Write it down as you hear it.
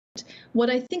What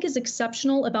I think is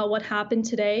exceptional about what happened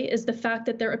today is the fact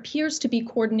that there appears to be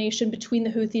coordination between the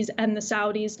Houthis and the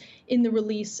Saudis in the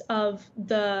release of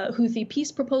the Houthi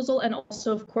peace proposal and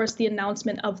also, of course, the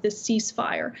announcement of this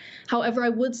ceasefire. However, I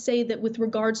would say that with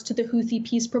regards to the Houthi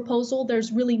peace proposal,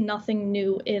 there's really nothing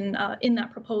new in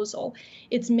that proposal.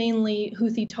 It's mainly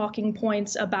Houthi talking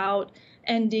points about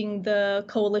ending the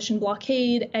coalition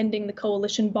blockade, ending the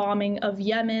coalition bombing of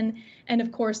Yemen. And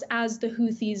of course, as the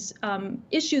Houthis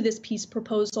issue this peace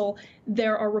proposal,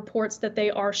 there are reports that they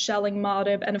are shelling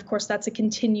Ma'rib. And of course, that's a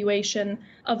continuation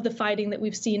of the fighting that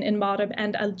we've seen in Ma'rib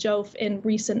and Al Jawf in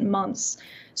recent months.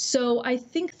 So I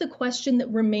think the question that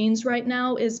remains right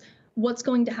now is, what's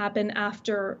going to happen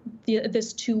after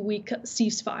this 2-week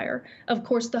ceasefire? Of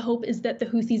course, the hope is that the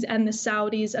Houthis and the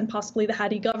Saudis and possibly the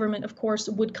Hadi government, of course,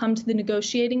 would come to the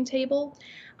negotiating table.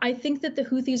 I think that the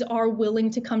Houthis are willing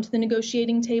to come to the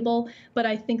negotiating table, but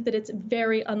I think that it's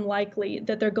very unlikely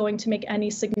that they're going to make any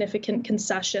significant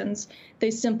concessions. They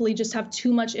simply just have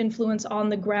too much influence on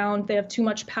the ground. They have too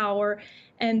much power.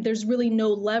 And there's really no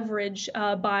leverage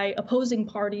by opposing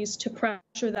parties to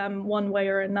pressure them one way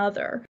or another.